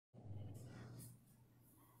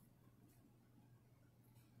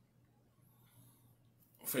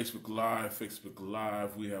Facebook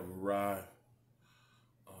Live, we have arrived.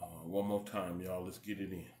 One more time, y'all. Let's get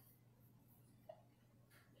it in.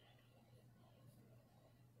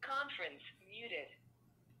 Conference muted.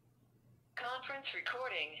 Conference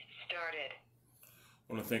recording started.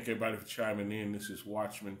 I want to thank everybody for chiming in. This is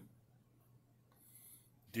Watchman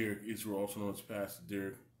Derrick Yisrael, also known as Pastor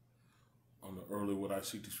Derrick, on the Early What I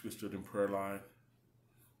Seek to Withstood in Prayer Line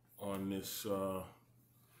on this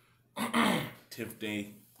 10th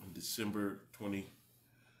day in December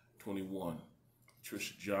 2021.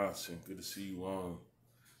 Trisha Johnson, good to see you on.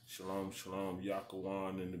 Shalom, shalom.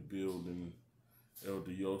 Yakawan in the building.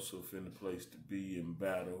 Elder Yosef in the place to be in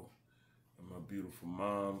battle. And my beautiful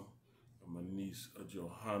mom and my niece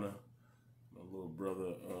Johanna. My little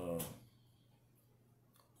brother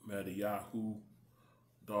Madiyahu.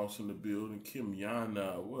 Dawson in the building. Kim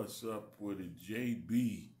Yana, what's up with it?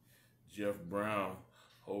 JB. Jeff Brown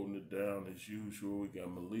holding it down as usual. We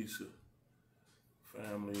got Melissa.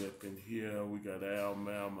 Family up in here. We got Al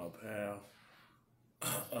Mal, my pal.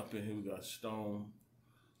 Up in here we got Stone.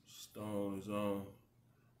 Stone is on.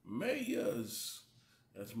 Mayors.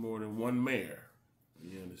 That's more than one mayor.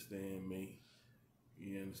 You understand me?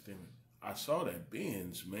 You understand me? I saw that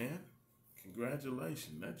Benz, man.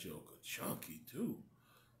 Congratulations. That joker chunky too.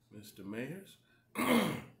 Mr. Mayors.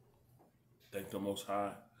 Thank the Most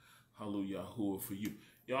High. Hallelujah for you.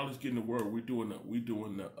 Y'all, let's get in the word. I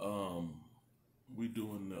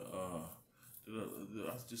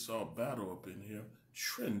just saw a battle up in here.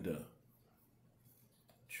 Trenda's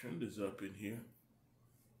up in here.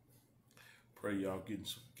 Pray y'all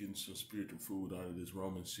getting some spiritual food out of this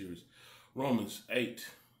Romans series. Romans 8,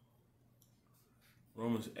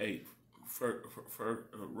 first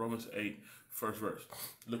verse.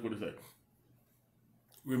 Look what it says.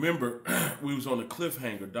 Remember, we was on the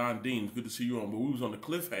cliffhanger. Don Dean, good to see you on, but we was on the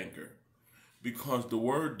cliffhanger because the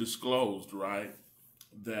word disclosed, right,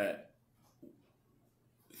 that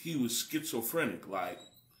he was schizophrenic, like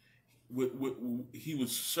he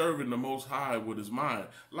was serving the Most High with his mind,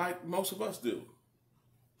 like most of us do.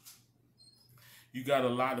 You got a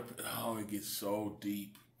lot of, it gets so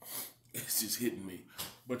deep. It's just hitting me.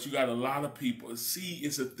 But you got a lot of people. See,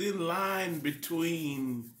 it's a thin line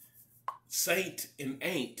between saint and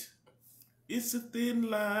ain't. It's a thin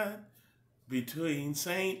line between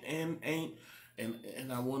saint and ain't.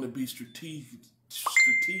 And I want to be strategic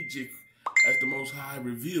as the Most High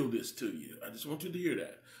revealed this to you. I just want you to hear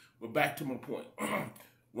that. But back to my point.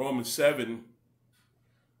 Romans 7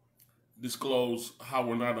 disclose how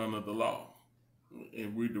we're not under the law.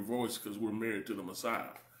 And we're divorced because we're married to the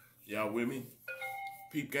Messiah. Y'all with me?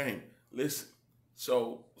 Peep game. Listen.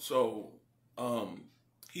 So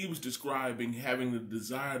he was describing having the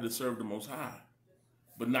desire to serve the Most High,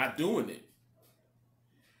 but not doing it.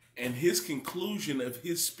 And his conclusion of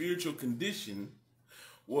his spiritual condition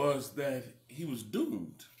was that he was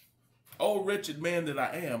doomed. Oh, wretched man that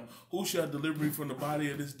I am, who shall deliver me from the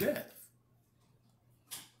body of this death?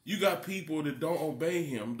 You got people that don't obey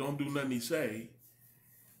him, don't do nothing he say.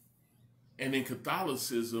 And in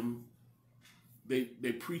Catholicism, they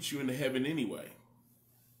preach you into heaven anyway.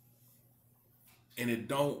 And it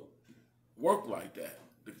don't work like that.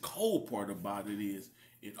 The cold part about it is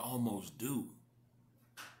it almost do.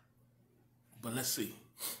 But let's see.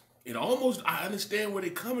 I understand where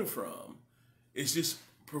they're coming from. It's just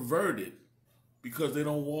perverted because they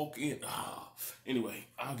don't walk in. Anyway,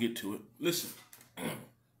 I'll get to it. Listen.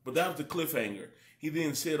 But that was the cliffhanger. He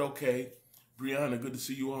then said, okay, Brianna, good to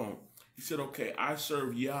see you on. He said, okay, I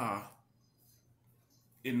serve Yah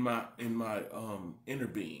in my inner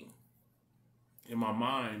being. In my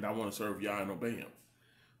mind, I want to serve Yah and obey him.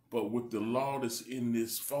 But with the law that's in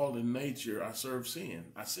this fallen nature, I serve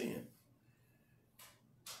sin. I sin.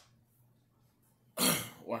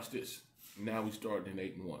 Watch this. Now we start in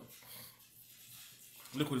 8:1.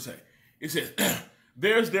 Look what it says. It says,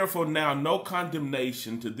 there's therefore now no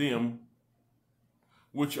condemnation to them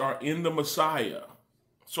which are in the Messiah.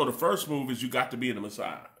 So the first move is you got to be in the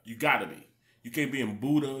Messiah. You got to be. You can't be in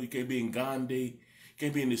Buddha. You can't be in Gandhi. You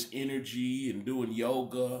can't be in this energy and doing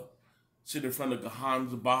yoga, sit in front of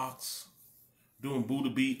Gahan's box, doing Buddha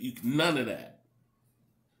beat. None of that.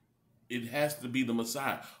 It has to be the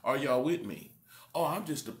Messiah. Are y'all with me? Oh, I'm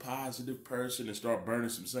just a positive person and start burning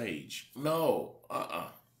some sage. No.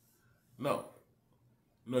 No.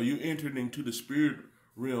 No, you entered into the spirit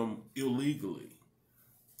realm illegally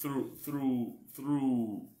through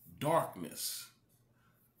darkness.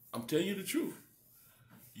 I'm telling you the truth.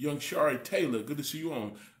 Young Shari Taylor, good to see you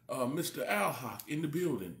on. Mr. Alhawk in the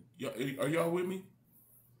building. Are y'all with me?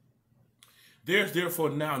 There's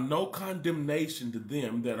therefore now no condemnation to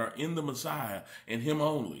them that are in the Messiah and him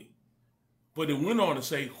only. But it went on to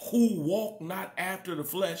say, who walk not after the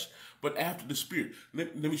flesh, but after the Spirit.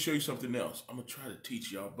 Let me show you something else. I'm going to try to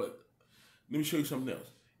teach y'all, but let me show you something else.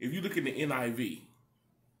 If you look in the NIV,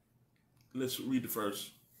 let's read the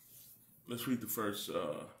first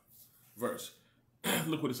verse.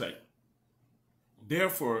 Look what it says.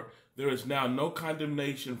 Therefore, there is now no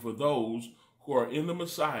condemnation for those who are in the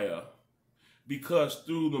Messiah, because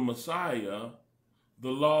through the Messiah,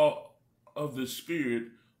 the law of the Spirit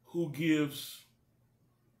who gives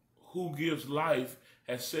life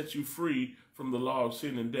has set you free from the law of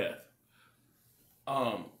sin and death.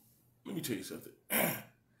 Let me tell you something.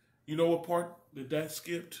 You know what part that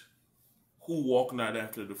skipped? Who walk not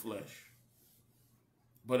after the flesh,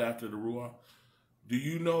 but after the Ruach. Do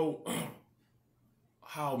you know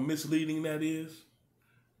how misleading that is?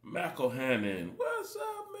 McElhannon, what's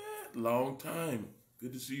up, man? Long time.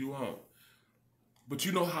 Good to see you on. But do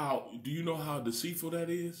you know how deceitful that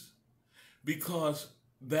is? Because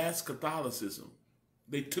that's Catholicism.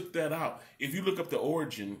 They took that out. If you look up the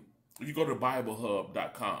origin, if you go to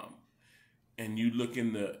BibleHub.com and you look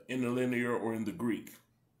in the interlinear or in the Greek,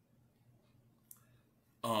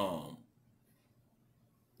 the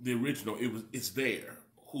original, it's there.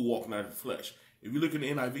 Who walk not in the flesh. If you look in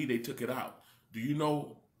the NIV, they took it out. Do you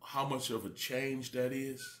know how much of a change that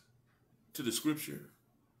is to the scripture?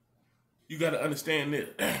 You got to understand this.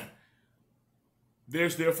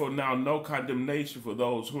 There's therefore now no condemnation for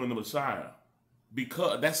those who are in the Messiah.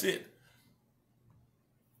 Because, that's it.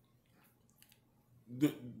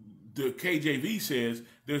 The KJV says,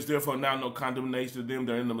 there's therefore now no condemnation to them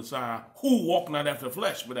that are in the Messiah, who walk not after the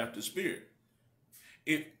flesh, but after the Spirit.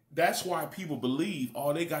 That's why people believe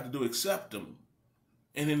all they got to do is accept them,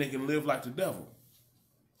 and then they can live like the devil.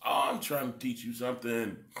 Oh, I'm trying to teach you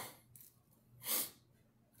something.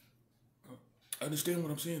 Understand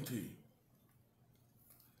what I'm saying to you.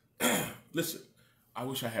 Listen, I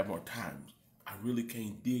wish I had more time. I really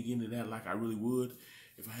can't dig into that like I really would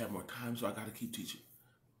if I had more time, so I got to keep teaching.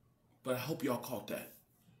 But I hope y'all caught that.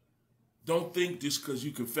 Don't think just because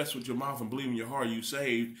you confess with your mouth and believe in your heart you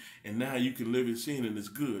saved and now you can live in sin and it's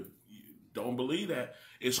good. Don't believe that.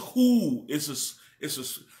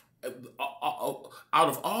 Out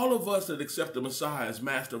of all of us that accept the Messiah as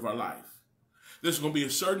master of our life, there's going to be a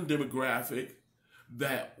certain demographic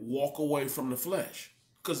that walk away from the flesh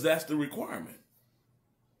because that's the requirement.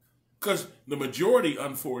 Because the majority,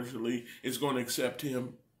 unfortunately, is going to accept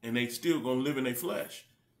him and they still going to live in their flesh.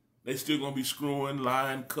 They still going to be screwing,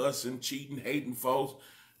 lying, cussing, cheating, hating folks,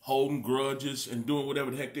 holding grudges, and doing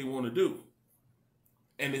whatever the heck they want to do.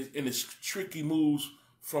 And it's tricky moves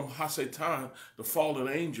from Hasatan, the fallen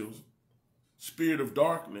angels, spirit of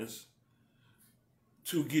darkness,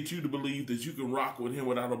 to get you to believe that you can rock with him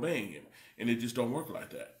without obeying him. And it just don't work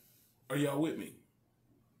like that. Are y'all with me?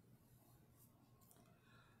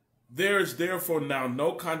 There is therefore now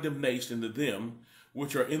no condemnation to them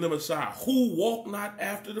which are in the Messiah, who walk not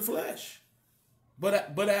after the flesh, but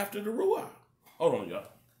after the Ruach. Hold on, y'all.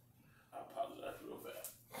 I apologize real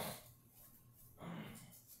fast.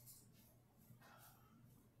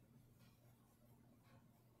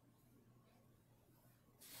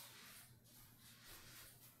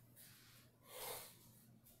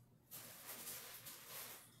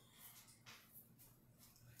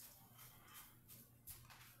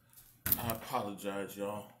 I apologize,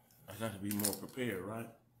 y'all. I got to be more prepared, right?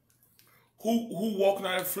 Who walk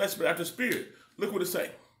not after flesh, but after spirit. Look what it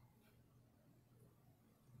say.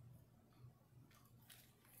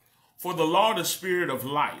 For the law of the spirit of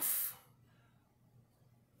life,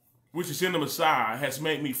 which is in the Messiah, has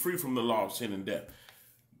made me free from the law of sin and death.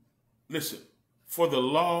 Listen, for the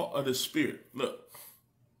law of the spirit, look,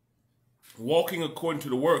 walking according to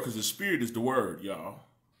the word, because the spirit is the word, y'all.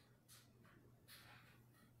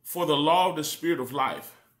 For the law of the spirit of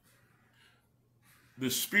life. The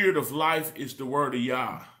spirit of life is the word of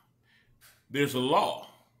Yah. There's a law.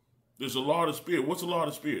 There's a law of the spirit. What's the law of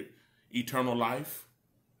the spirit? Eternal life.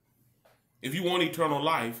 If you want eternal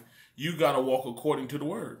life, you got to walk according to the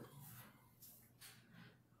word.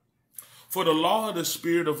 For the law of the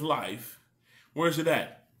spirit of life, where's it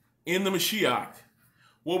at? In the Mashiach.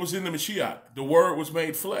 What was in the Mashiach? The word was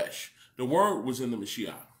made flesh. The word was in the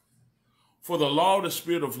Mashiach. For the law of the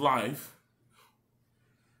spirit of life,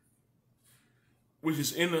 which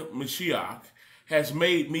is in the Mashiach, has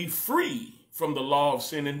made me free from the law of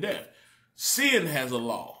sin and death. Sin has a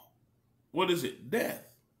law. What is it? Death.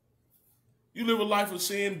 You live a life of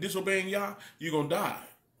sin, disobeying Yah, you're going to die.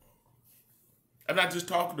 I'm not just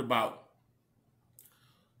talking about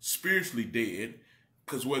spiritually dead.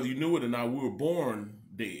 Because whether you knew it or not, we were born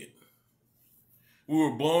dead. We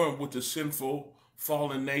were born with the sinful,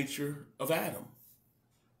 fallen nature of Adam.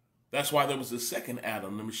 That's why there was the second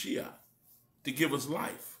Adam, the Mashiach, to give us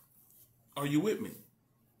life. Are you with me?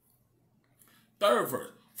 Third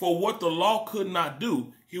verse. For what the law could not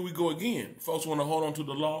do, here we go again. Folks want to hold on to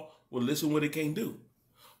the law. Well, listen what it can't do.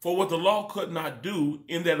 For what the law could not do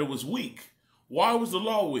in that it was weak. Why was the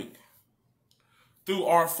law weak? Through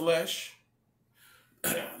our flesh.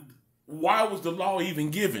 Why was the law even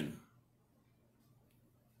given?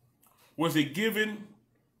 Was it given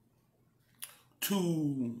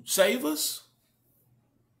to save us?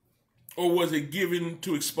 Or was it given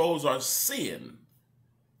to expose our sin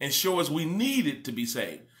and show us we needed to be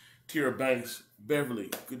saved? Tara Banks, Beverly,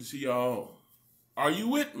 good to see y'all. Are you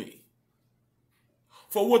with me?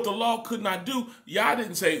 For what the law could not do, y'all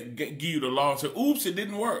didn't say give you the law and say, oops, it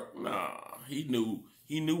didn't work. Nah, he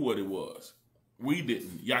knew what it was. We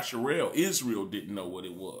didn't. Yisrael, Israel didn't know what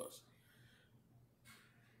it was.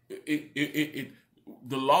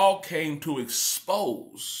 The law came to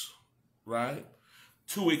expose, right?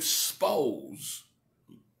 To expose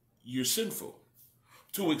you're sinful.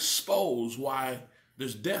 To expose why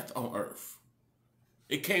there's death on earth.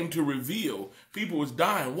 It came to reveal people was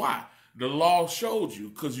dying. Why? The law showed you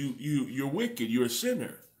because you're wicked. You're a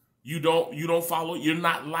sinner. You don't follow. You're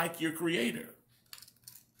not like your creator.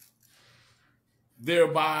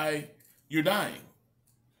 Thereby, you're dying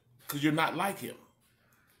because you're not like him.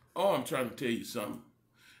 Oh, I'm trying to tell you something.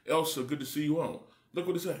 Elsa, good to see you on. Look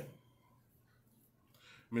what it say.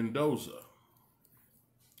 Mendoza.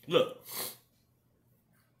 Look.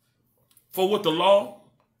 For what the law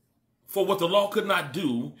could not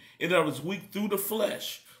do, in that it was weak through the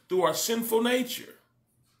flesh, through our sinful nature.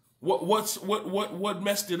 What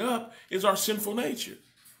messed it up is our sinful nature.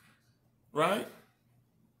 Right?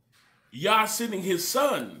 Yah sending his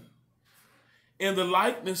son in the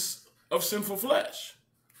likeness of sinful flesh,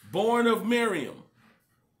 born of Miriam.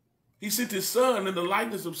 He sent his son in the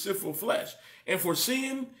likeness of sinful flesh. And for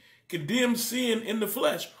sin, condemned sin in the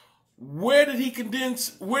flesh. Where did he condemn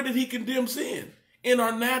sin? In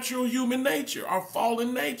our natural human nature, our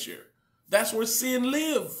fallen nature. That's where sin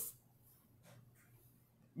lives.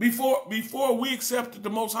 Before we accepted the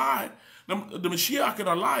Most High, the Mashiach in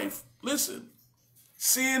our life, listen,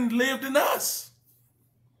 sin lived in us.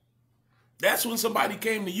 That's when somebody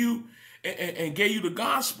came to you and gave you the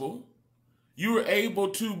gospel. You were able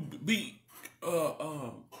to be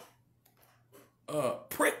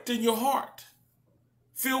pricked in your heart,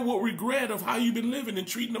 filled with regret of how you've been living and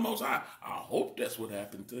treating the Most High. I hope that's what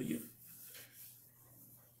happened to you.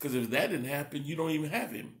 Because if that didn't happen, you don't even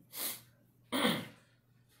have him.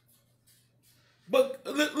 But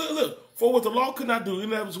look, for what the law could not do,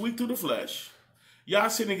 and that was weak through the flesh, Yah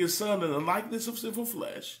sending his son in the likeness of sinful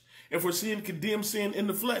flesh, and for sin condemned sin in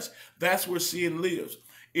the flesh. That's where sin lives.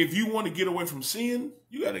 If you want to get away from sin,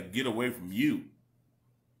 you got to get away from you.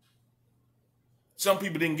 Some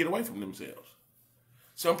people didn't get away from themselves.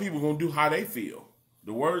 Some people are going to do how they feel.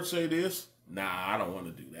 The words say this. Nah, I don't want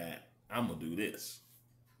to do that. I'm going to do this.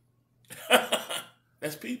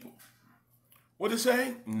 That's people. What it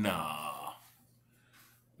say? Nah,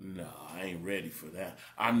 I ain't ready for that.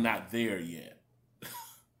 I'm not there yet.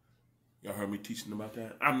 Y'all heard me teaching about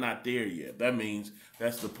that? I'm not there yet. That means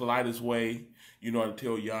that's the politest way, you know, how to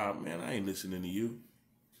tell y'all, man, I ain't listening to you.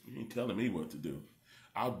 You ain't telling me what to do.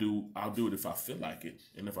 I'll do it if I feel like it.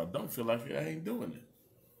 And if I don't feel like it, I ain't doing it.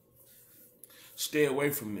 Stay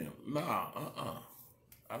away from them. Nah,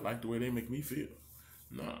 I like the way they make me feel.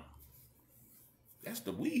 Nah. That's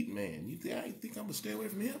the weed man. You think I think I'm going to stay away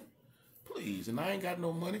from him? Please. And I ain't got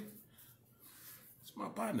no money. It's my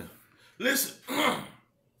partner. Listen.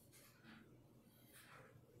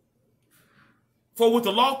 For what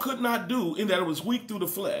the law could not do, in that it was weak through the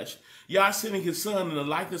flesh, Yah sending his son in the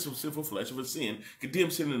likeness of sinful flesh, of a sin,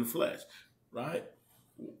 condemned sin in the flesh. Right?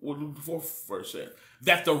 What did the fourth verse say?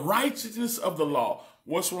 That the righteousness of the law.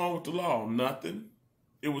 What's wrong with the law? Nothing.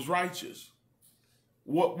 It was righteous.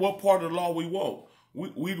 What part of the law we want?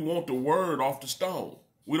 We want the word off the stone.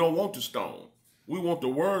 We don't want the stone. We want the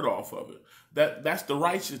word off of it. That's the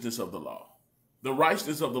righteousness of the law. The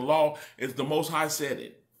righteousness of the law is the Most High said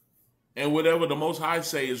it. And whatever the Most High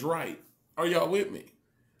say is right. Are y'all with me?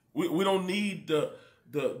 We don't need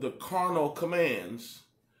the carnal commands.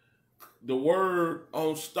 The word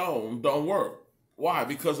on stone don't work. Why?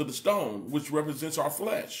 Because of the stone, which represents our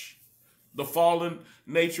flesh. The fallen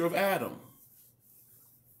nature of Adam.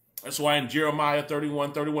 That's why in Jeremiah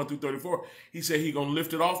 31 through 34, he said he's going to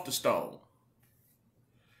lift it off the stone.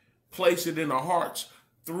 Place it in our hearts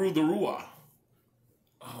through the Ruach.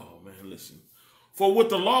 Oh, man, listen. For what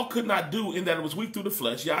the law could not do in that it was weak through the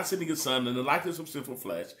flesh, Yah sending his son in the likeness of sinful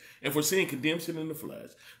flesh, and for sin condemned sin in the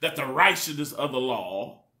flesh, that the righteousness of the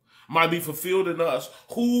law might be fulfilled in us,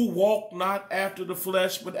 who walk not after the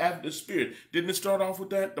flesh, but after the Spirit. Didn't it start off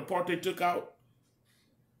with that, the part they took out?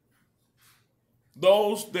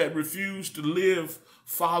 Those that refuse to live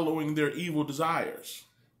following their evil desires,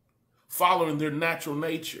 following their natural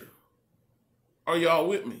nature. Are y'all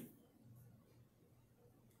with me?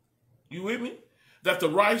 You with me? That the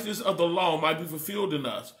righteousness of the law might be fulfilled in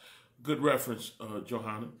us. Good reference,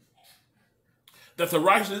 Johanna. That the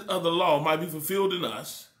righteousness of the law might be fulfilled in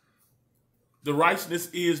us. The righteousness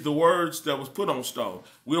is the words that was put on stone.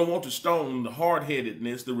 We don't want the stone, the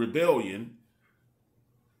hard-headedness, the rebellion.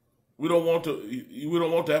 We don't want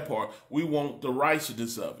that part. We want the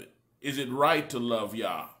righteousness of it. Is it right to love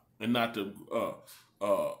Yah and not to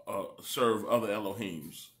serve other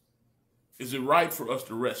Elohims? Is it right for us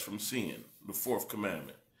to rest from sin, the fourth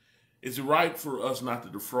commandment? Is it right for us not to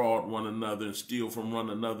defraud one another and steal from one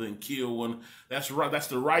another and kill one? That's right. That's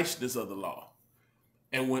the righteousness of the law.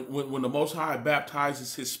 And when the Most High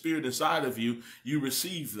baptizes his Spirit inside of you, you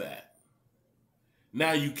receive that.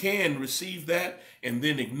 Now you can receive that and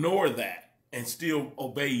then ignore that and still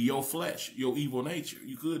obey your flesh, your evil nature.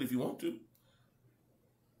 You could if you want to.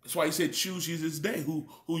 That's why he said, choose you this day who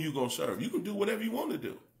you going to serve. You can do whatever you want to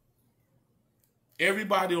do.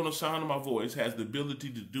 Everybody on the sound of my voice has the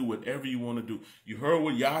ability to do whatever you want to do. You heard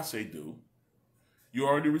what Yah say do. You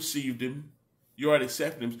already received him. You already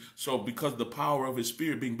accepted him. So because the power of his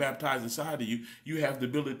Spirit being baptized inside of you, you have the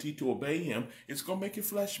ability to obey him. It's going to make you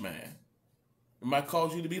flesh man. It might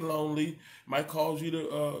cause you to be lonely. It might cause you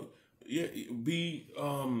to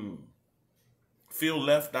feel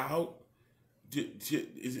left out.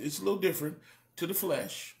 It's a little different to the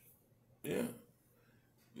flesh. Yeah.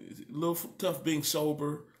 It's a little tough being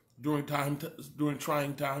sober during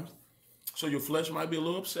trying times. So your flesh might be a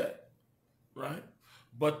little upset, right?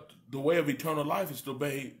 But the way of eternal life is to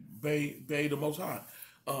obey the Most High.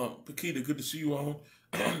 Paquita, good to see you on.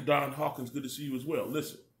 Don Hawkins, good to see you as well.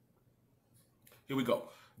 Listen, here we go.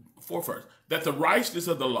 4 verse. That the righteousness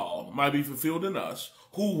of the law might be fulfilled in us,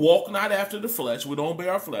 who walk not after the flesh, we don't obey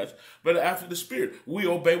our flesh, but after the Spirit. We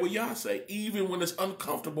obey what Yah say, even when it's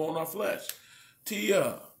uncomfortable in our flesh.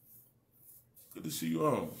 Tia, good to see you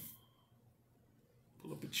on.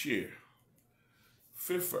 Pull up a chair.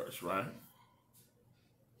 5th verse, right?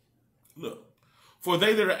 Look. For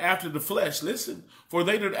they that are after the flesh, listen, for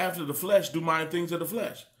they that are after the flesh do mind things of the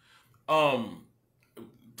flesh.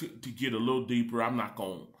 To get a little deeper, I'm not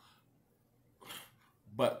going.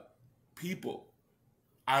 But people,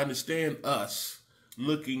 I understand us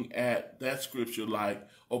looking at that scripture like,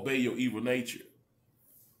 obey your evil nature.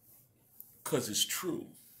 Because it's true.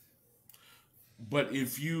 But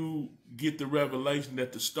if you get the revelation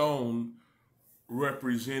that the stone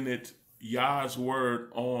represented Yah's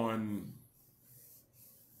word on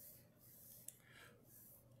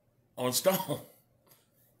stone,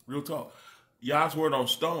 real talk, Yah's word on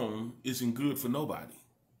stone isn't good for nobody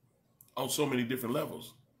on so many different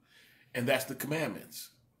levels. And that's the commandments.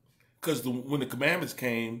 Because when the commandments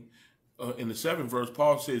came, in the 7th verse,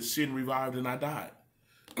 Paul said, sin revived and I died.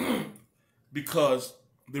 Because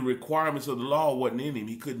the requirements of the law wasn't in him.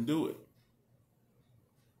 He couldn't do it.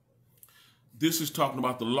 This is talking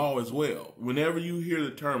about the law as well. Whenever you hear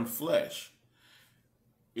the term flesh,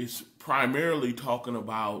 it's primarily talking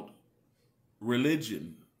about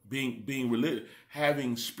religion, being religious,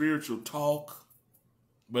 having spiritual talk,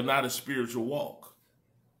 but not a spiritual walk.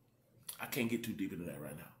 I can't get too deep into that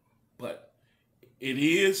right now. But it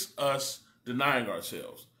is us denying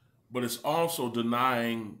ourselves, but it's also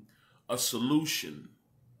denying a solution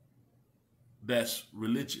that's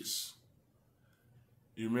religious.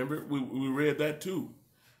 You remember? We read that too.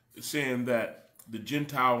 It's saying that the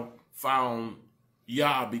Gentile found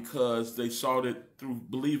Yah because they sought it through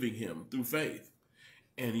believing him, through faith.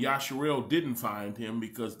 And Yisrael didn't find him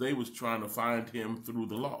because they was trying to find him through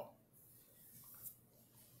the law.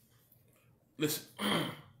 Listen.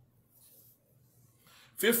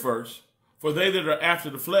 5th verse. For they that are after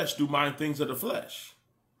the flesh do mind things of the flesh.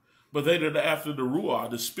 But they that are after the Ruah,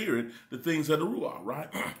 the Spirit, the things of the Ruah, right?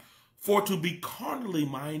 For to be carnally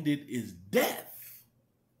minded is death.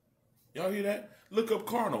 Y'all hear that? Look up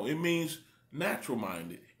carnal. It means natural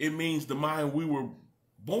minded. It means the mind we were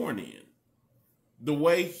born in. The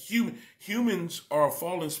way humans are a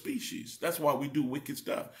fallen species. That's why we do wicked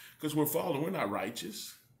stuff. Because we're fallen. We're not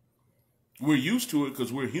righteous. We're used to it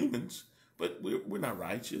because we're humans. But we're not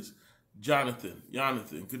righteous. Jonathan,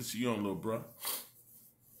 good to see you on, little bro.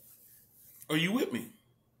 Are you with me?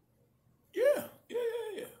 Yeah.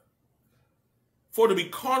 For to be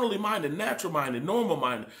carnally minded, natural minded, normal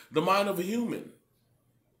minded, the mind of a human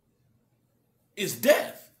is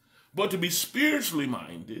death. But to be spiritually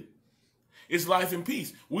minded is life and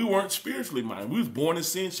peace. We weren't spiritually minded. We was born in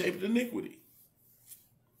sin, shaped in iniquity.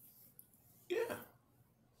 Yeah.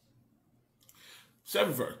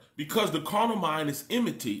 7th verse. Because the carnal mind is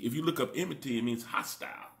enmity. If you look up enmity, it means hostile.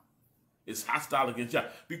 It's hostile against Yah.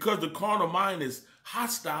 Because the carnal mind is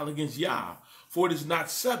hostile against Yah, for it is not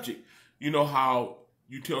subject. You know how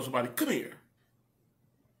you tell somebody, come here,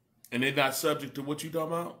 and they're not subject to what you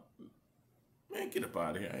talking about? Man, get up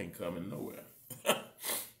out of here. I ain't coming nowhere.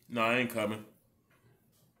 No, I ain't coming.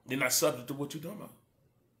 They're not subject to what you talking about.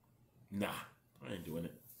 Nah, I ain't doing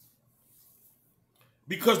it.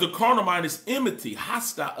 Because the carnal mind is enmity,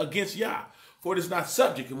 hostile against Yah, for it is not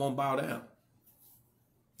subject, it won't bow down.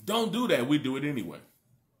 Don't do that. We do it anyway.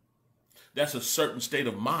 That's a certain state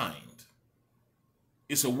of mind.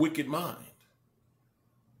 It's a wicked mind.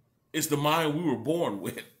 It's the mind we were born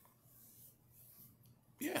with.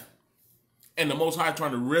 Yeah. And the Most High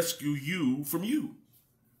trying to rescue you, from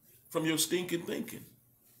your stinking thinking.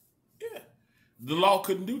 Yeah. The law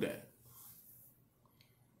couldn't do that.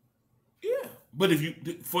 Yeah. But if you,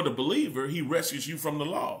 for the believer, he rescues you from the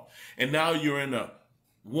law. And now you're in a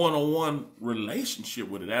one-on-one relationship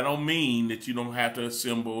with it. That don't mean that you don't have to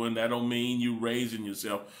assemble, and that don't mean you raising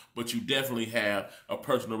yourself, but you definitely have a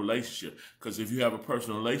personal relationship. Because if you have a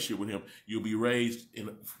personal relationship with him, you'll be raised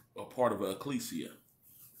in a part of an ecclesia.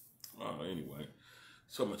 Anyway,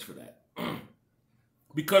 so much for that.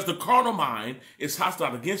 Because the carnal mind is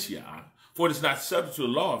hostile against Yah, for it is not subject to the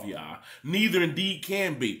law of Yah, neither indeed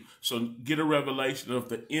can be. So get a revelation of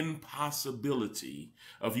the impossibility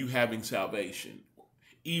of you having salvation,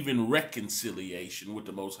 even reconciliation with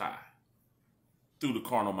the Most High, through the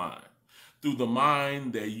carnal mind, through the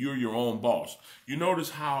mind that you're your own boss. You notice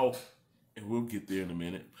how, and we'll get there in a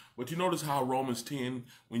minute, but you notice how Romans 10,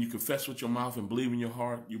 when you confess with your mouth and believe in your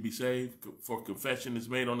heart, you'll be saved. For confession is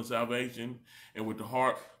made unto salvation, and with the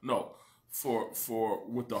heart, no, for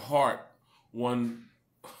with the heart one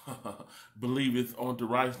believeth unto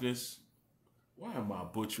righteousness. Why am I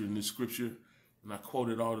butchering this scripture? And I quote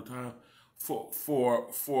it all the time.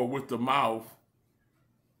 For with the mouth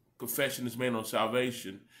confession is made on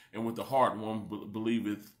salvation, and with the heart one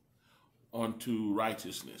believeth unto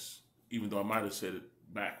righteousness. Even though I might have said it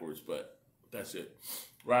backwards, but that's it,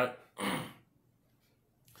 right?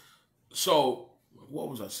 So what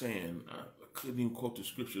was I saying? I couldn't even quote the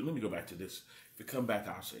scripture. Let me go back to this. If it come back,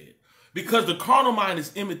 I'll say it. Because the carnal mind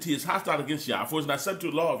is enmity, is hostile against Yah, for it's not subject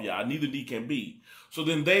to the law of Yah, neither indeed can be. So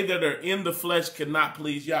then they that are in the flesh cannot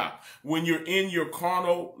please Yah. When you're in your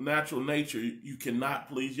carnal, natural nature, you cannot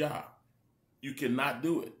please Yah. You cannot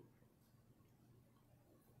do it.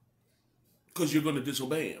 Because you're going to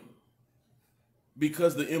disobey him.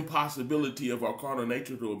 Because the impossibility of our carnal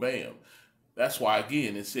nature to obey him. That's why,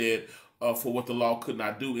 again, it said, for what the law could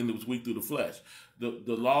not do, and it was weak through the flesh. The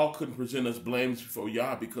law couldn't present us blameless before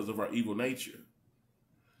Yah because of our evil nature.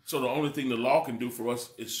 So the only thing the law can do for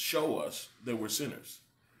us is show us that we're sinners.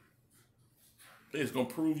 It's going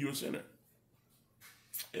to prove you're a sinner.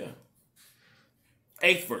 Yeah.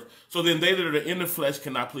 8th verse. So then they that are in the flesh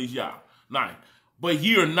cannot please Yah. 9. But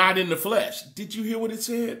ye are not in the flesh. Did you hear what it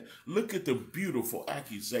said? Look at the beautiful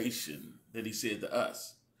accusation that he said to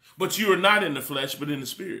us. But you are not in the flesh, but in the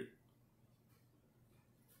spirit.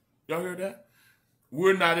 Y'all heard that?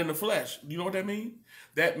 We're not in the flesh. You know what that means?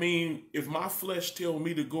 That means if my flesh tell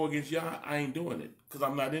me to go against Yah, I ain't doing it because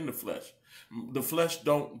I'm not in the flesh. The flesh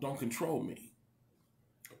don't control me.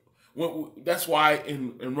 Well, that's why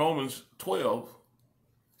in Romans 12,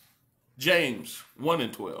 James 1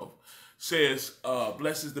 and 12 says,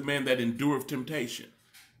 blessed is the man that endureth temptation.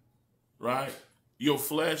 Right? Your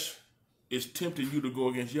flesh is tempting you to go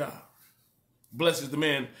against Yah. Blessed is the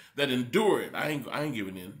man that endureth. I ain't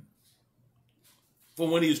giving in. For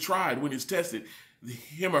when he is tried, when he is tested,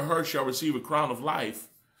 him or her shall receive a crown of life,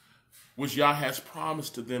 which Yah has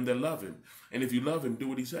promised to them that love him. And if you love him, do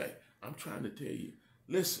what he say. I'm trying to tell you.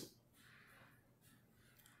 Listen.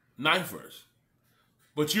 9th verse.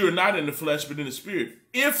 But you are not in the flesh, but in the spirit.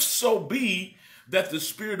 If so be that the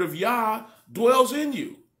spirit of Yah dwells in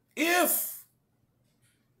you. If.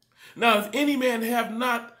 Now, if any man have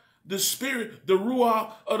not the spirit, the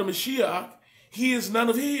Ruach of the Mashiach, he is none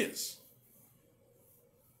of his.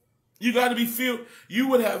 You got to be filled. You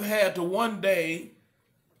would have had to one day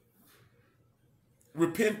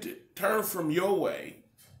repent, turn from your way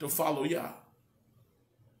to follow Yah.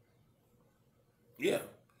 Yeah.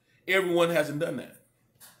 Everyone hasn't done that.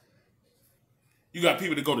 You got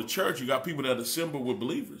people that go to church. You got people that assemble with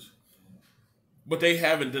believers. But they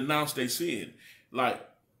haven't denounced their sin. like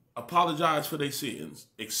apologize for their sins,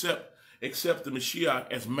 accept the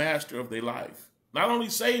Mashiach as master of their life. Not only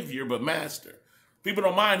savior, but master. People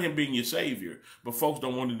don't mind him being your savior, but folks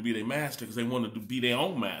don't want him to be their master because they want to be their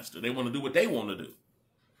own master. They want to do what they want to do,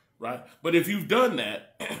 right? But if you've done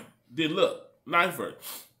that, then look, 9th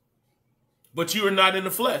verse. But you are not in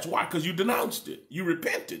the flesh. Why? Because you denounced it. You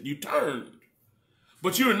repented. You turned.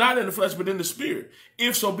 But you are not in the flesh, but in the spirit.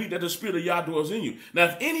 If so be that the spirit of Yah dwells in you. Now,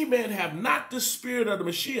 if any man have not the spirit of the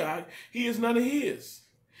Mashiach, he is none of his.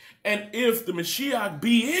 And if the Mashiach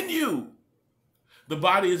be in you, the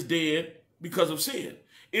body is dead because of sin.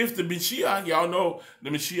 If the Mashiach, y'all know the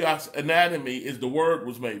Mashiach's anatomy is the word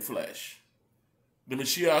was made flesh. The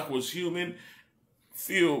Mashiach was human,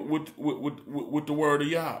 filled with the word of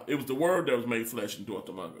Yah. It was the word that was made flesh and dwelt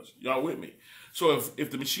among us. Y'all with me? So if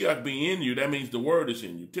the Mashiach be in you, that means the word is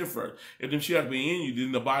in you. 10th verse. If the Mashiach be in you,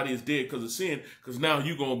 then the body is dead because of sin, because now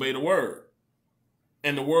you're going to obey the word.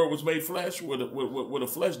 And the word was made flesh where the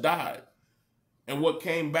flesh died. And what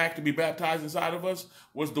came back to be baptized inside of us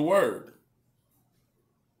was the word.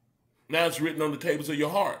 Now it's written on the tables of your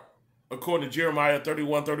heart. According to Jeremiah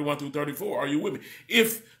 31 through 34. Are you with me?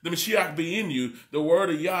 If the Mashiach be in you, the word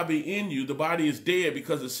of Yah be in you, the body is dead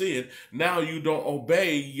because of sin. Now you don't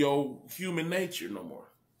obey your human nature no more.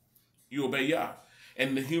 You obey Yah.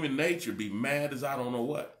 And the human nature be mad as I don't know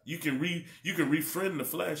what. You can refriend the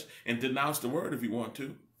flesh and denounce the word if you want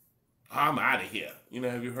to. I'm out of here. You know,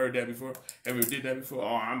 have you heard that before? Have you did that before?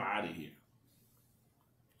 Oh, I'm out of here.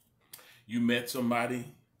 You met somebody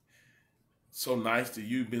so nice to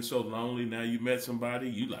you, been so lonely, now you met somebody,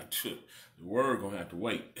 you like, the word gonna have to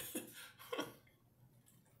wait.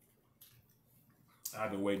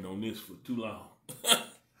 I've been waiting on this for too long. The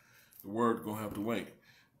word gonna have to wait.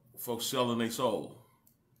 Folks selling their soul.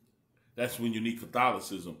 That's when you need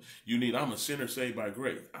Catholicism. You need, I'm a sinner saved by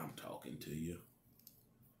grace. I'm talking to you.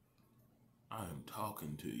 I am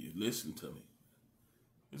talking to you. Listen to me.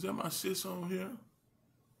 Is that my sis on here?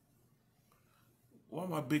 Why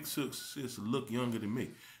my big sis look younger than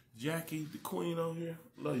me? Jackie, the queen on here.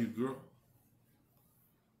 Love you, girl.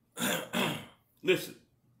 Listen.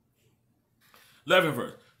 11th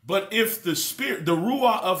verse. But if the spirit, the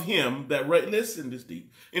ruah of him that listen this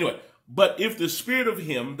deep. Anyway, but if the spirit of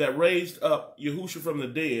him that raised up Yahusha from the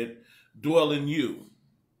dead dwell in you,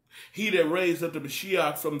 he that raised up the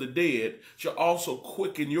Mashiach from the dead shall also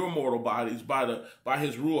quicken your mortal bodies by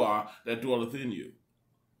his ruah that dwelleth in you.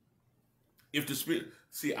 If the spirit,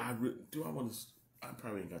 see, I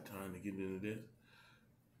probably ain't got time to get into this.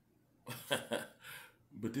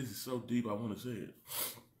 But this is so deep, I want to say it.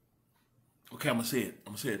 Okay, I'm going to say it.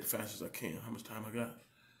 I'm going to say it as fast as I can. How much time I got?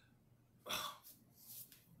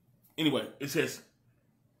 Anyway, it says,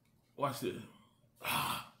 watch this.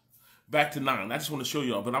 Back to 9. I just want to show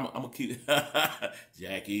y'all, but I'm going to keep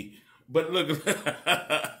Jackie. But look,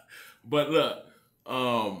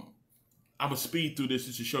 I'm going to speed through this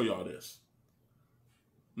just to show y'all this.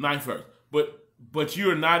 9th verse. But you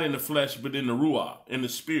are not in the flesh, but in the ruah, in the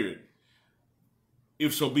spirit.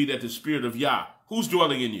 If so be that the spirit of Yah, who's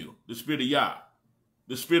dwelling in you? The spirit of Yah.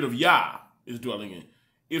 The spirit of Yah is dwelling in you.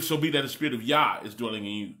 If so be that the spirit of Yah is dwelling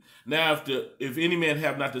in you. Now, if any man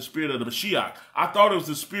have not the spirit of the Mashiach, I thought it was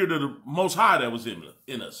the spirit of the Most High that was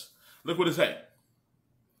in us. Look what it says.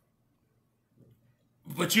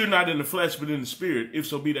 But you're not in the flesh, but in the spirit. If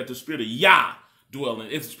so be that the spirit of Yah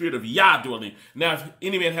dwelling. If the spirit of Yah dwelling. Now, if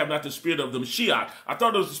any man have not the spirit of the Mashiach, I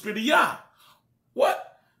thought it was the spirit of Yah.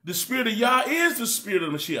 What? The spirit of Yah is the spirit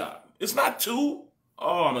of the Mashiach. It's not two.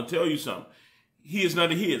 Oh, I'm going to tell you something. He is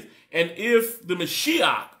none of his. And if the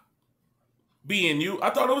Mashiach be in you, I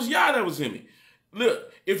thought it was Yah that was in me.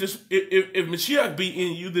 Look, if Mashiach be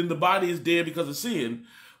in you, then the body is dead because of sin,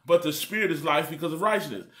 but the spirit is life because of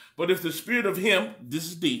righteousness. But if the spirit of him, this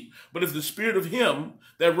is deep, but if the spirit of him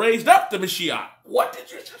that raised up the Mashiach, what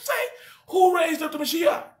did you just say? Who raised up the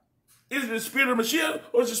Mashiach? Is it the spirit of Mashiach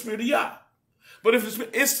or is it the spirit of Yah? But if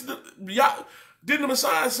it's Yah, didn't the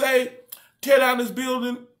Messiah say, tear down this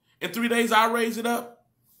building, in 3 days I'll raise it up?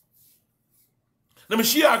 The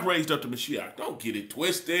Mashiach raised up the Mashiach. Don't get it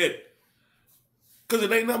twisted. Because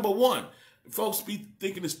it ain't number one. Folks be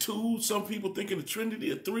thinking it's two. Some people thinking the Trinity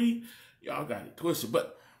of three. Y'all got it twisted.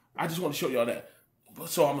 But I just want to show y'all that.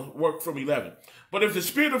 So I'm going to work from 11. But if the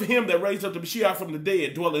spirit of him that raised up the Mashiach from the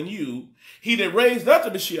dead dwell in you, he that raised up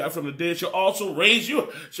the Mashiach from the dead shall also raise you,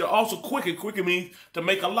 shall also quicken. Quicken means to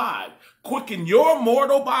make alive. Quicken your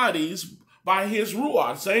mortal bodies by his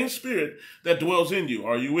ruach, same spirit that dwells in you.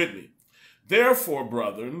 Are you with me? Therefore,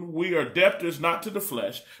 brethren, we are debtors not to the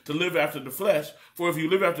flesh, to live after the flesh. For if you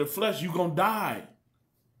live after the flesh, you're going to die.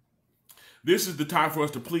 This is the time for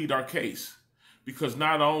us to plead our case. Because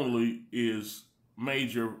not only is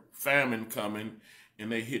major famine coming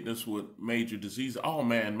and they hitting us with major disease, all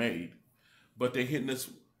man-made, but they hitting us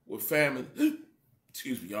with famine.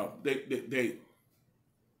 Excuse me, y'all. The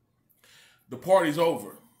party's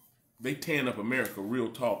over. They tearing up America, real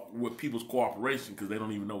talk, with people's cooperation because they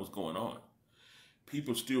don't even know what's going on.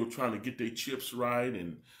 People still trying to get their chips right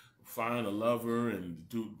and find a lover and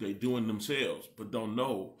they doing themselves, but don't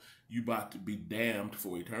know you about to be damned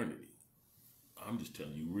for eternity. I'm just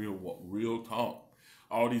telling you, real talk.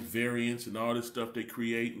 All these variants and all this stuff they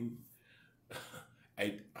creating.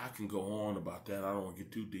 I can go on about that. I don't want to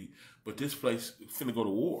get too deep. But this place is finna go to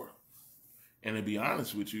war. And to be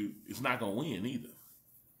honest with you, it's not going to win either.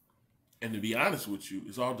 And to be honest with you,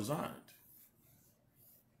 it's all designed.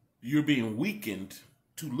 You're being weakened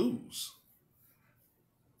to lose.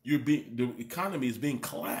 The economy is being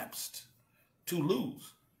collapsed to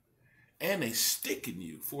lose. And they sticking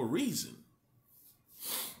you for a reason.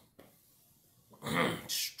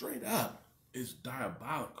 Straight up. It's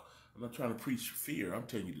diabolical. I'm not trying to preach fear. I'm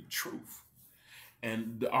telling you the truth.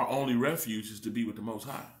 And our only refuge is to be with the Most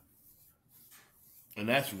High. And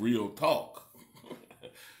that's real talk.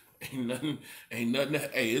 Ain't nothing.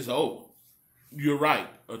 Hey, it's over. You're right,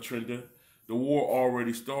 Trenda. The war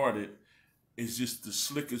already started. It's just the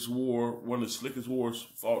slickest war, one of the slickest wars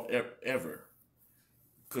fought ever.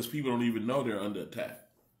 Because people don't even know they're under attack.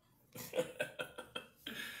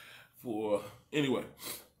 Anyway.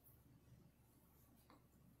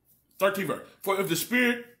 13th verse.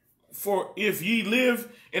 For if ye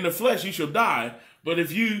live in the flesh, ye shall die. But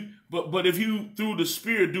if you through the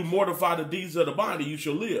Spirit do mortify the deeds of the body, you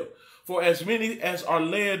shall live. For as many as are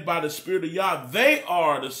led by the Spirit of Yah, they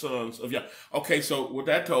are the sons of Yah. Okay, so what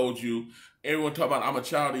that told you, everyone talking about I'm a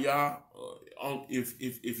child of Yah.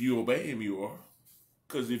 If you obey him, you are.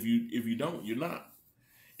 Because if you don't, you're not.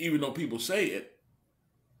 Even though people say it,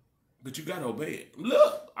 but you gotta obey it.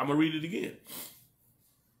 Look, I'm gonna read it again.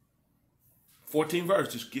 14th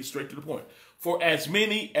verse, just get straight to the point. For as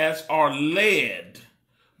many as are led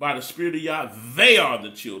by the Spirit of Yah, they are the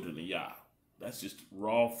children of Yah. That's just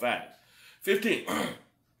raw fact. 15.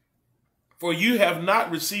 For you have not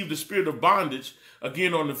received the spirit of bondage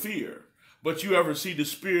again on the fear, but you have received the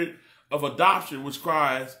spirit of adoption, which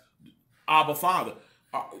cries, Abba, Father.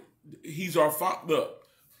 He's our Father.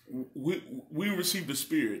 We receive the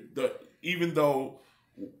Spirit. Even though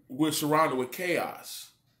we're surrounded with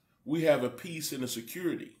chaos, we have a peace and a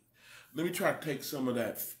security. Let me try to take some of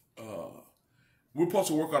that. We're supposed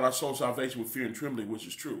to work out our soul salvation with fear and trembling, which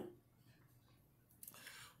is true.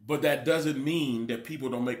 But that doesn't mean that people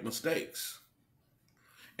don't make mistakes.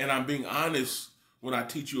 And I'm being honest when I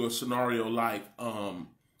teach you a scenario like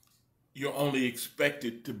you're only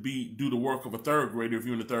expected to do the work of a third grader if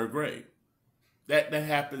you're in the third grade. That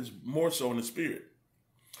happens more so in the spirit.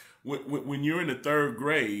 When you're in the third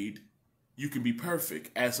grade, you can be perfect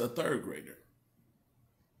as a third grader.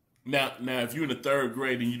 Now, if you're in the third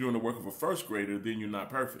grade and you're doing the work of a first grader, then you're not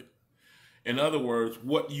perfect. In other words,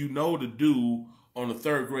 what you know to do on the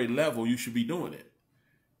third grade level, you should be doing it.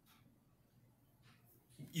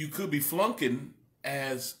 You could be flunking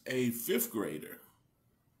as a fifth grader.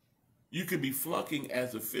 You could be flunking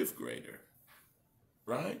as a fifth grader,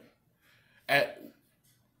 right?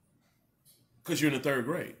 Because you're in the third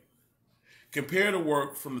grade. Compare the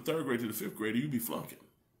work from the third grade to the fifth grader, you'd be flunking.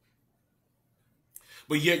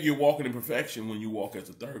 But yet you're walking in perfection when you walk as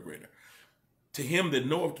a third grader. To him that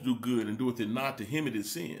knoweth to do good and doeth it not, to him it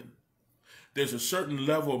is sin. There's a certain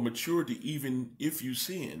level of maturity, even if you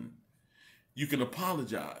sin, you can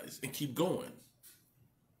apologize and keep going.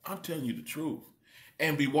 I'm telling you the truth.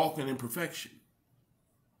 And be walking in perfection.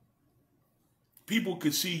 People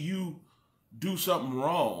could see you do something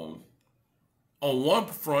wrong. On one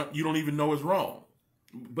front, you don't even know it's wrong.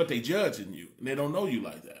 But they judging you, and they don't know you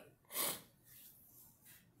like that.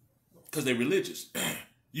 Because they're religious.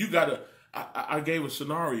 You gotta, I gave a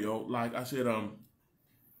scenario, like I said,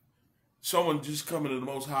 someone just coming to the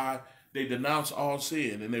Most High, they denounce all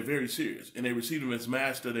sin, and they're very serious, and they receive him as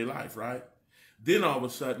master of their life, right? Then all of a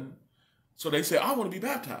sudden, so they say, I want to be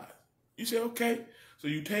baptized. You say, okay. So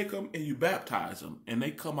you take them and you baptize them, and they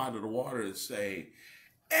come out of the water and say,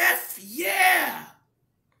 F yeah!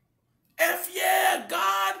 F yeah,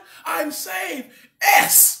 God, I'm saved.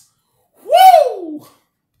 S! Woo!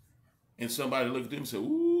 And somebody look at them and say,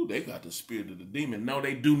 ooh, they got the spirit of the demon. No,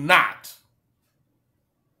 they do not.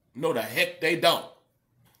 No, the heck they don't.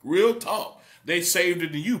 Real talk. They saved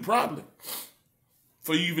it to you, probably.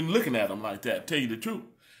 For you even looking at them like that, tell you the truth.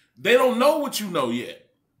 They don't know what you know yet.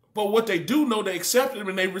 But what they do know, they accepted him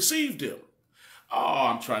and they received him. Oh,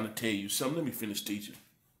 I'm trying to tell you something. Let me finish teaching.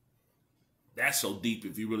 That's so deep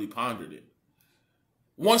if you really pondered it.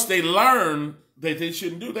 Once they learn that they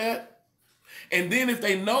shouldn't do that, and then if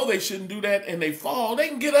they know they shouldn't do that and they fall, they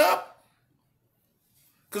can get up.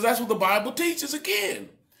 Because that's what the Bible teaches again.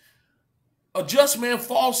 A just man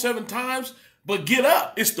falls 7 times, but get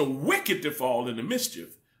up. It's the wicked that fall in the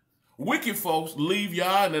mischief. Wicked folks leave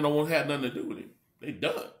Yah and they don't want to have nothing to do with him. They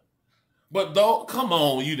done. But though, come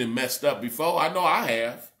on, you done messed up before. I know I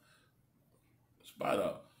have. It's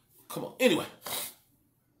about come on. Anyway.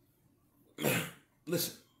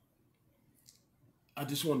 Listen. I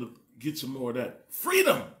just want to get some more of that.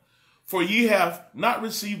 Freedom. For ye have not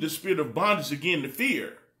received the spirit of bondage again to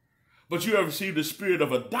fear, but you have received the spirit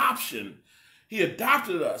of adoption. He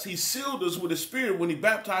adopted us. He sealed us with his spirit when he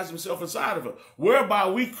baptized himself inside of us, whereby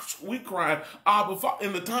we cried, Abba, Father.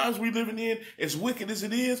 In the times we're living in, as wicked as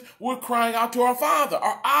it is, we're crying out to our Father,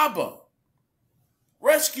 our Abba.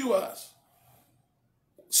 Rescue us.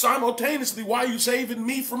 Simultaneously, why are you saving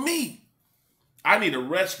me from me? I need a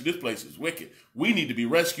rescue. This place is wicked. We need to be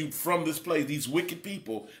rescued from this place, these wicked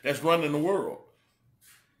people that's running the world.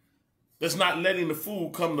 That's not letting the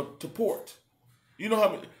food come to port. You know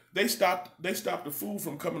how many... They stopped the food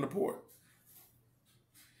from coming to port.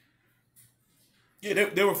 Yeah,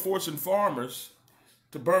 they were forcing farmers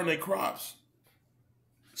to burn their crops.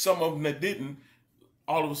 Some of them that didn't,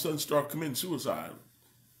 all of a sudden start committing suicide.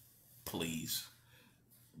 Please.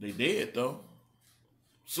 They did, though.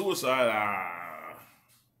 Suicide,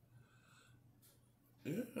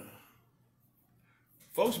 yeah.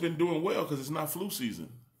 Folks been doing well because it's not flu season.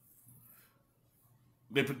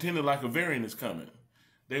 They pretended like a variant is coming.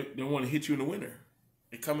 They want to hit you in the winter.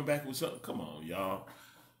 They're coming back with something. Come on, y'all. I'm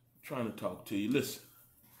trying to talk to you. Listen.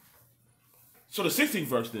 So the 16th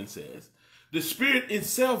verse then says, the Spirit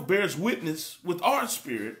itself bears witness with our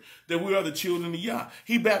spirit that we are the children of Yah.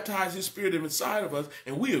 He baptized his spirit inside of us,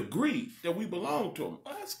 and we agree that we belong to him.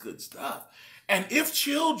 Oh, that's good stuff. And if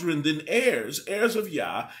children, then heirs, heirs of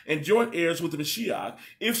Yah, and joint heirs with the Mashiach,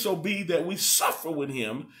 if so be that we suffer with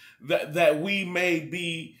him, that we may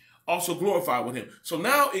be also glorified with him. So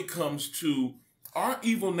now it comes to our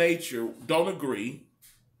evil nature don't agree.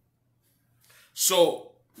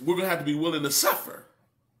 So we're going to have to be willing to suffer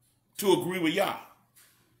to agree with Yah.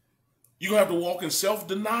 You're going to have to walk in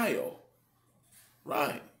self-denial.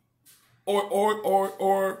 Right.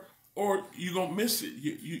 Or you're going to miss it.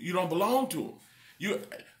 You don't belong to him.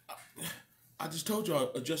 I just told you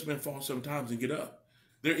a just man falls sometimes and get up.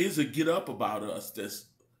 There is a get up about us that's,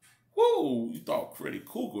 whoa, you thought Freddy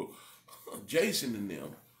Cougar, Jason and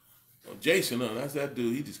them. Oh, Jason, that's that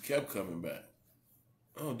dude. He just kept coming back.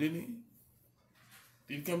 Oh, didn't he?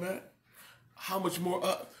 Did he come back? How much more?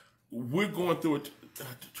 We're going through it. To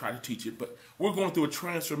try to teach it, but we're going through a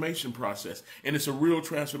transformation process, and it's a real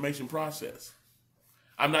transformation process.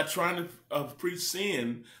 I'm not trying to preach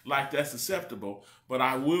sin like that's acceptable, but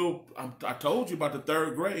I will. I told you about the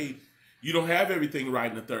 3rd grade. You don't have everything right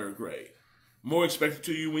in the 3rd grade. More expected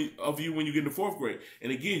to you when you get in the 4th grade.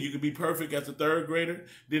 And again, you can be perfect as a 3rd grader.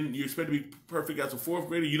 Then you expect to be perfect as a 4th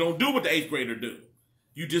grader. You don't do what the 8th grader do.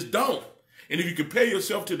 You just don't. And if you compare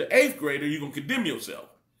yourself to the 8th grader, you're going to condemn yourself.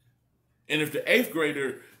 And if the 8th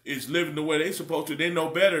grader is living the way they're supposed to, they know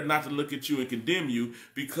better not to look at you and condemn you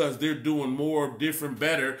because they're doing more, different,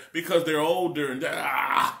 better, because they're older. And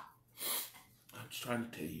I'm just trying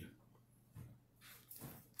to tell you.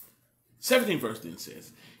 17th verse then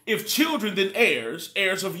says, if children, then heirs,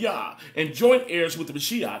 heirs of Yah, and joint heirs with the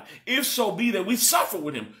Mashiach, if so be that we suffer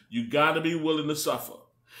with him, you got to be willing to suffer,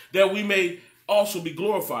 that we may also be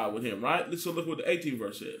glorified with him, right? Let's look what the 18th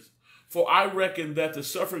verse says. For I reckon that the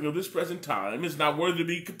suffering of this present time is not worthy to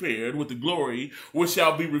be compared with the glory which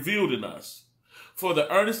shall be revealed in us. For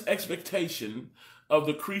the earnest expectation of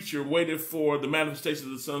the creature waited for the manifestation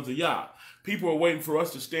of the sons of Yah. People are waiting for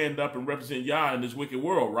us to stand up and represent Yah in this wicked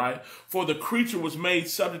world, right? For the creature was made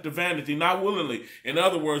subject to vanity, not willingly. In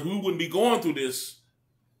other words, we wouldn't be going through this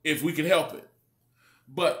if we could help it.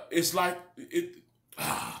 But it's like,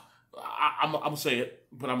 I'm going to say it,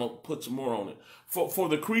 but I'm going to put some more on it. For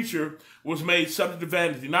the creature was made subject to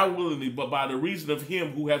vanity, not willingly, but by the reason of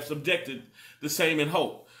him who hath subjected the same in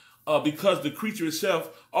hope. Because the creature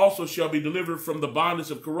itself also shall be delivered from the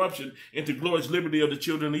bondage of corruption into glorious liberty of the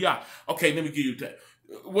children of Yah. Okay, let me give you that.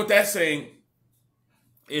 What that's saying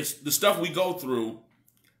is the stuff we go through,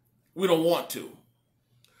 we don't want to.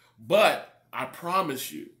 But I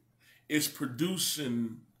promise you, it's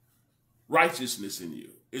producing righteousness in you.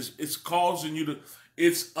 It's causing you to,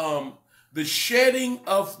 it's the shedding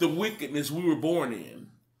of the wickedness we were born in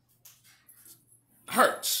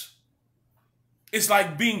hurts. It's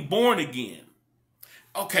like being born again.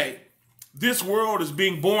 Okay, this world is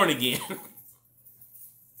being born again.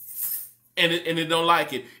 and it don't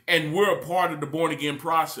like it. And we're a part of the born again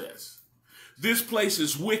process. This place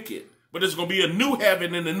is wicked, but there's going to be a new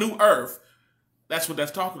heaven and a new earth. That's what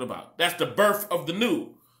that's talking about. That's the birth of the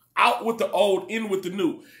new. Out with the old, in with the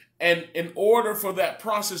new. And in order for that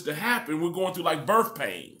process to happen, we're going through like birth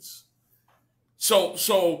pains.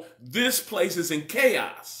 So this place is in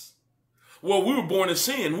chaos. Well, we were born in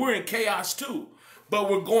sin. We're in chaos too. But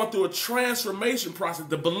we're going through a transformation process.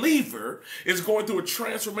 The believer is going through a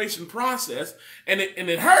transformation process, and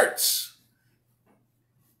it hurts.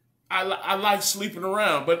 I like sleeping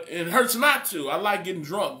around, but it hurts not to. I like getting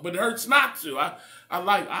drunk, but it hurts not to.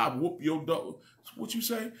 I whoop your dog. What you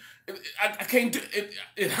say? I can't do it.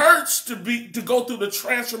 It hurts to go through the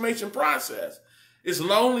transformation process. It's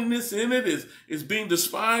loneliness in it. It's being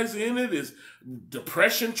despised in it. It's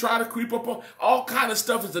depression try to creep up on. All kind of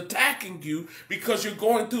stuff is attacking you because you're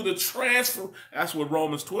going through the transfer. That's what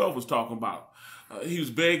Romans 12 was talking about. He was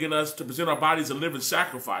begging us to present our bodies a living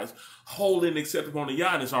sacrifice, holy and acceptable unto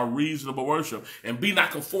Yah, and it's our reasonable worship. And be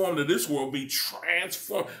not conformed to this world, be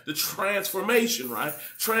transformed. The transformation, right?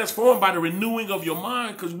 Transformed by the renewing of your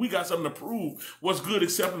mind, because we got something to prove what's good,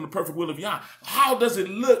 acceptable, and the perfect will of Yah. How does it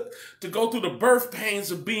look to go through the birth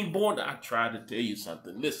pains of being born? I tried to tell you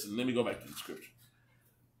something. Listen, let me go back to the scripture.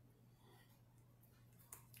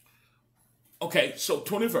 Okay, so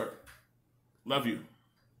 20th. Love you.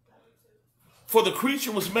 For the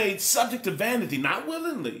creature was made subject to vanity, not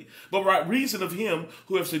willingly, but by reason of him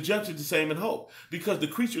who have subjected the same in hope. Because the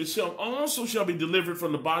creature itself also shall be delivered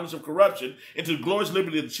from the bondage of corruption into the glorious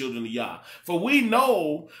liberty of the children of Yah. For we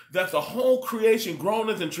know that the whole creation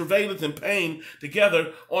groaneth and travaileth in pain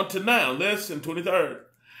together unto now. Listen, 23rd.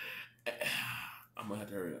 I'm going to have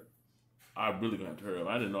to hurry up. I'm really going to have to hurry up.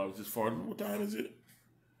 I didn't know I was this far. What time is it?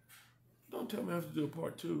 Don't tell me I have to do a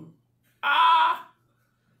part 2.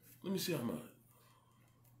 Let me see how much.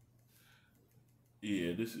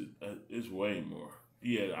 Yeah, this is it's way more.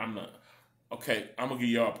 Yeah, I'm not. Okay, I'm going to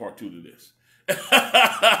give y'all part 2 to this.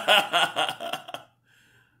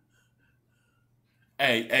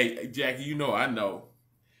 Hey, Jackie, you know I know.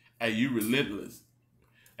 Hey, you relentless.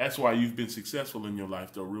 That's why you've been successful in your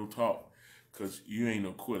life, though, real talk. Because you ain't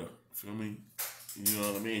no quitter. Feel me? You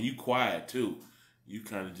know what I mean? You quiet, too. You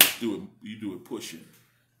kind of just do it. You do it pushing.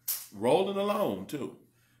 Rolling alone, too.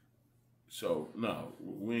 So, no,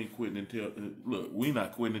 we ain't quitting until, look, we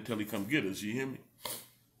not quitting until he come get us, you hear me?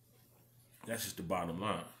 That's just the bottom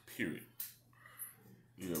line, period.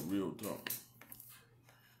 Yeah, real talk.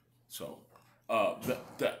 So,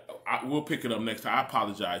 we'll pick it up next time. I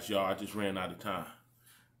apologize, y'all. I just ran out of time.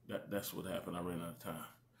 That's what happened. I ran out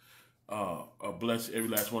of time. Bless every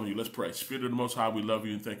last one of you. Let's pray. Spirit of the Most High, we love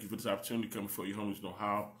you and thank you for this opportunity coming before your homies know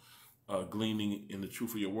how. Gleaning in the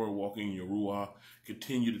truth of your word, walking in your ruah,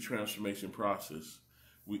 continue the transformation process.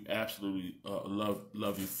 We absolutely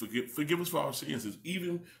love you. Forgive us for our sins.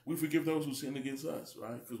 Even we forgive those who sin against us,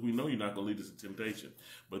 right? Because we know you're not going to lead us in temptation,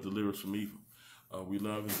 but deliver us from evil. We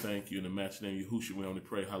love and thank you. In the match name Yahushua, we only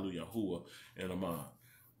pray, hallelujah, Yahuwah, and Amen.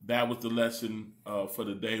 That was the lesson for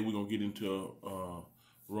the day. We're going to get into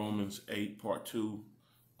Romans 8, part 2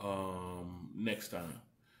 next time.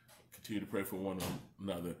 Continue to pray for one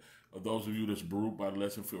another. Those of you that's bruised by the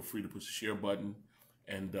lesson, feel free to push the share button.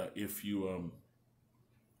 And if you,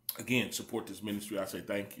 again, support this ministry, I say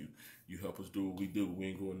thank you. You help us do what we do. We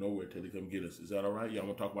ain't going nowhere till they come get us. Is that all right? Y'all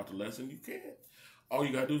want to talk about the lesson? You can. All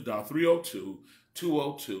you got to do is dial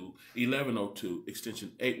 302-202-1102,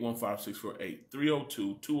 extension 815648.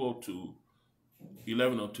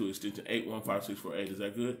 302-202-1102, extension 815648. Is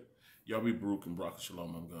that good? Y'all be Baruch and Barak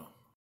Shalom. I'm gone.